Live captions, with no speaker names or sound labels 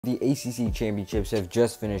The ACC Championships have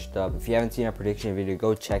just finished up. If you haven't seen our prediction video,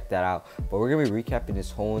 go check that out. But we're going to be recapping this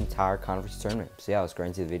whole entire conference tournament. So yeah, let's go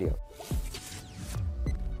into the video.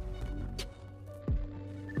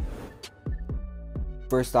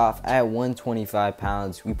 First off, at 125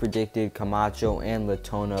 pounds, we predicted Camacho and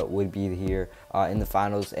Latona would be here in the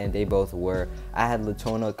finals, and they both were. I had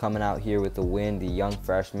Latona coming out here with the win, the young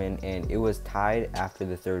freshman, and it was tied after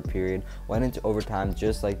the third period. Went into overtime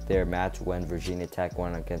just like their match when Virginia Tech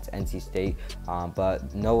won against NC State,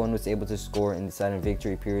 but no one was able to score in the second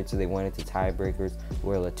victory period, so they went into tiebreakers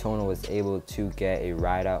where Latona was able to get a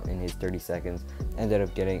ride out in his 30 seconds. Ended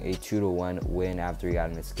up getting a 2-1 win after he got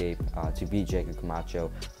an escape to beat Jacob Camacho.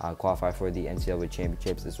 Qualify for the NCAA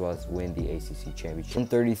Championships as well as win the ACC Championship.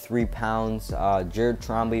 133 pounds, Jared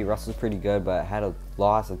Trombley wrestled pretty good, but had a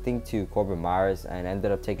loss, I think, to Corbin Myers, and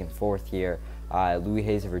ended up taking fourth here. Louis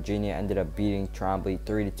Hayes of Virginia ended up beating Trombley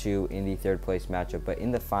 3-2 in the third place matchup, but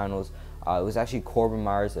in the finals, it was actually Corbin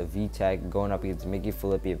Myers of VTech going up against Mickey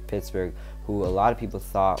Filippi of Pittsburgh, who a lot of people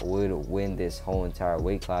thought would win this whole entire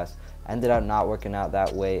weight class. Ended up not working out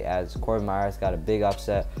that way, as Corbin Myers got a big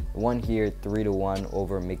upset, won here 3-1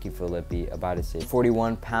 over Mickey Filippi, about his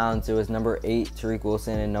 41 pounds. It was number 8 Tariq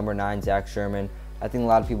Wilson and number 9 Zach Sherman. I think a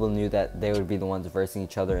lot of people knew that they would be the ones versing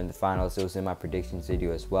each other in the finals. It was in my predictions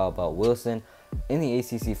video as well. But Wilson in the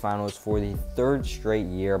ACC finals for the third straight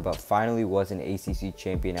year, but finally was an ACC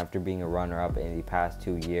champion after being a runner-up in the past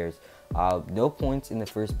 2 years. No points in the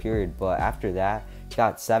first period, but after that, he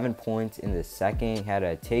got 7 points in the second, had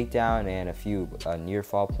a takedown and a few near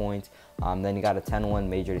fall points. Then he got a 10-1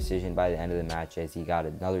 major decision by the end of the match, as he got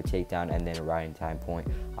another takedown and then a riding time point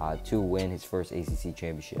to win his first ACC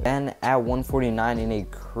championship. Then at 149, in a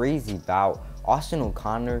crazy bout, Austin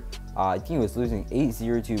O'Connor, I think he was losing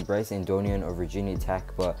 8-0 to Bryce Andonian of Virginia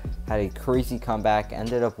Tech, but had a crazy comeback,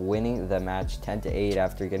 ended up winning the match 10-8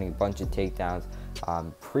 after getting a bunch of takedowns.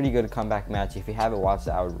 Pretty good comeback match. If you haven't watched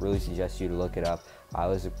it, I would really suggest you to look it up. It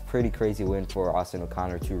was a pretty crazy win for Austin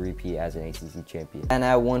O'Connor to repeat as an ACC champion. And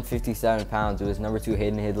at 157 pounds, it was number 2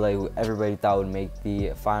 Hayden Hidlay, who everybody thought would make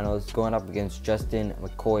the finals, going up against Justin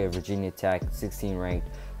McCoy of Virginia Tech, 16 ranked.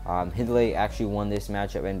 Hidlay actually won this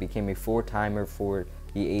matchup and became a 4-timer for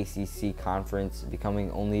the ACC conference,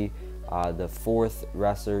 becoming only the 4th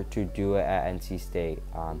wrestler to do it at NC State.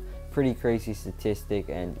 Pretty crazy statistic,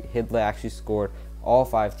 and Hidlay actually scored all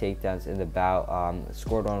 5 takedowns in the bout,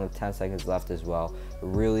 scored on with 10 seconds left as well. It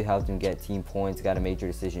really helped him get team points, got a major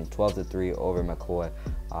decision 12-3 over McCoy.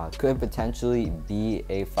 Could potentially be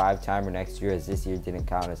a 5-timer next year, as this year didn't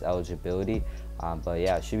count as eligibility. But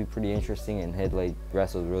yeah, it should be pretty interesting, and Hidlay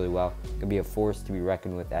wrestled really well. Could be a force to be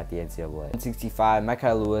reckoned with at the NCAA. 165,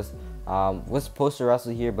 Micah Lewis was supposed to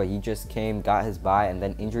wrestle here, but he just came, got his bye, and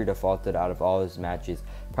then injury defaulted out of all his matches,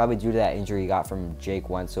 probably due to that injury he got from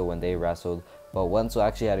Jake Wenzel when they wrestled. But Wenzel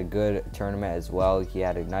actually had a good tournament as well. He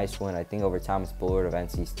had a nice win, I think, over Thomas Bullard of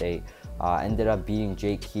NC State. Ended up beating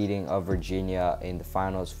Jake Keating of Virginia in the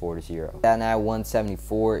finals 4-0. Then at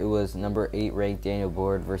 174, it was number 8 ranked Daniel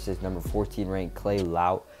Bullard versus number 14 ranked Clay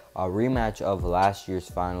Lout. A rematch of last year's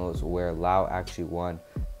finals where Lout actually won.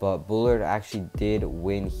 But Bullard actually did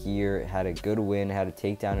win here, had a good win, had a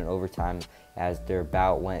takedown in overtime, as their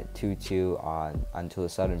bout went 2-2 until a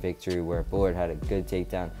sudden victory where Bullard had a good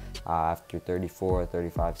takedown after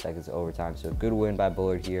 35 seconds of overtime. So good win by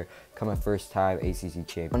Bullard here, coming first time ACC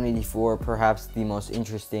champion. 184, perhaps the most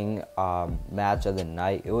interesting match of the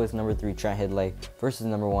night. It was number 3 Trent Hidlay versus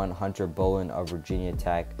number 1 Hunter Bowen of Virginia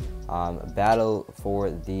Tech. Battle for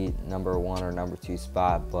the number 1 or number 2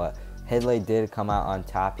 spot, but Hidlay did come out on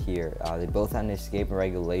top here. They both had an escape in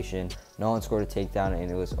regulation. No one scored a takedown,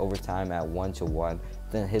 and it was overtime at 1-1.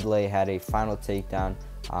 Then Hidlay had a final takedown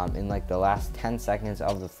in like the last 10 seconds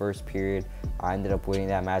of the first period. I ended up winning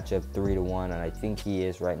that matchup 3-1, and I think he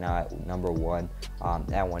is right now at number 1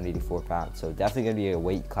 at 184 pounds. So definitely going to be a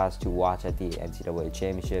weight class to watch at the NCAA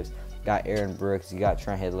Championships. You got Aaron Brooks, you got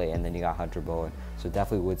Trent Hidlay, and then you got Hunter Bowen. So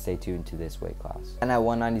definitely would stay tuned to this weight class. And at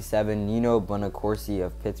 197, Nino Bonacorsi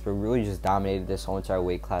of Pittsburgh really just dominated this whole entire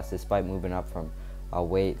weight class, despite moving up from a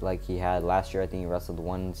weight like he had last year. I think he wrestled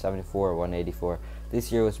 174 or 184.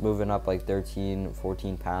 This year was moving up like 13,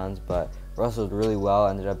 14 pounds, but wrestled really well.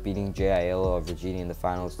 Ended up beating Jay Aiello of Virginia in the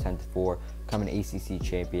finals 10-4, becoming ACC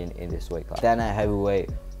champion in this weight class. Then at heavyweight,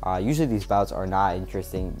 usually these bouts are not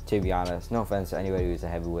interesting, to be honest. No offense to anybody who's a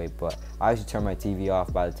heavyweight, but I actually turned my TV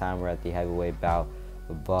off by the time we're at the heavyweight bout.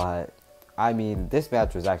 But I mean, this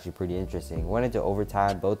match was actually pretty interesting. Went into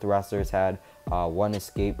overtime. Both the wrestlers had one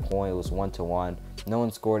escape point. It was 1-1. No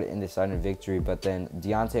one scored in the sudden victory, but then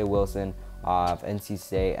Deontay Wilson of NC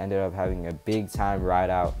State ended up having a big time ride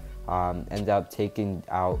out ended up taking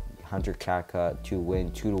out Hunter Kaka to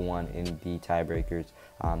win 2-1 in the tiebreakers.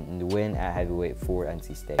 And the win at heavyweight for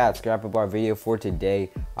NC State. Yeah, let's wrap up our video for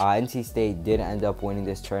today. NC State did end up winning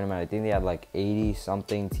this tournament. I think they had like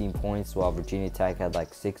 80-something team points, while Virginia Tech had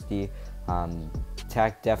like 60.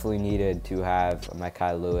 Tech definitely needed to have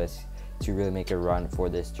Mekhi Lewis to really make a run for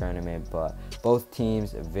this tournament, but both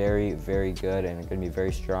teams very, very good and are going to be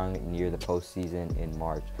very strong near the postseason in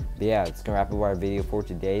March. But yeah, it's going to wrap up our video for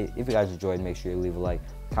today. If you guys enjoyed, make sure you leave a like,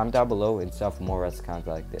 comment down below, and stuff for more wrestling content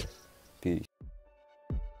like this. Peace.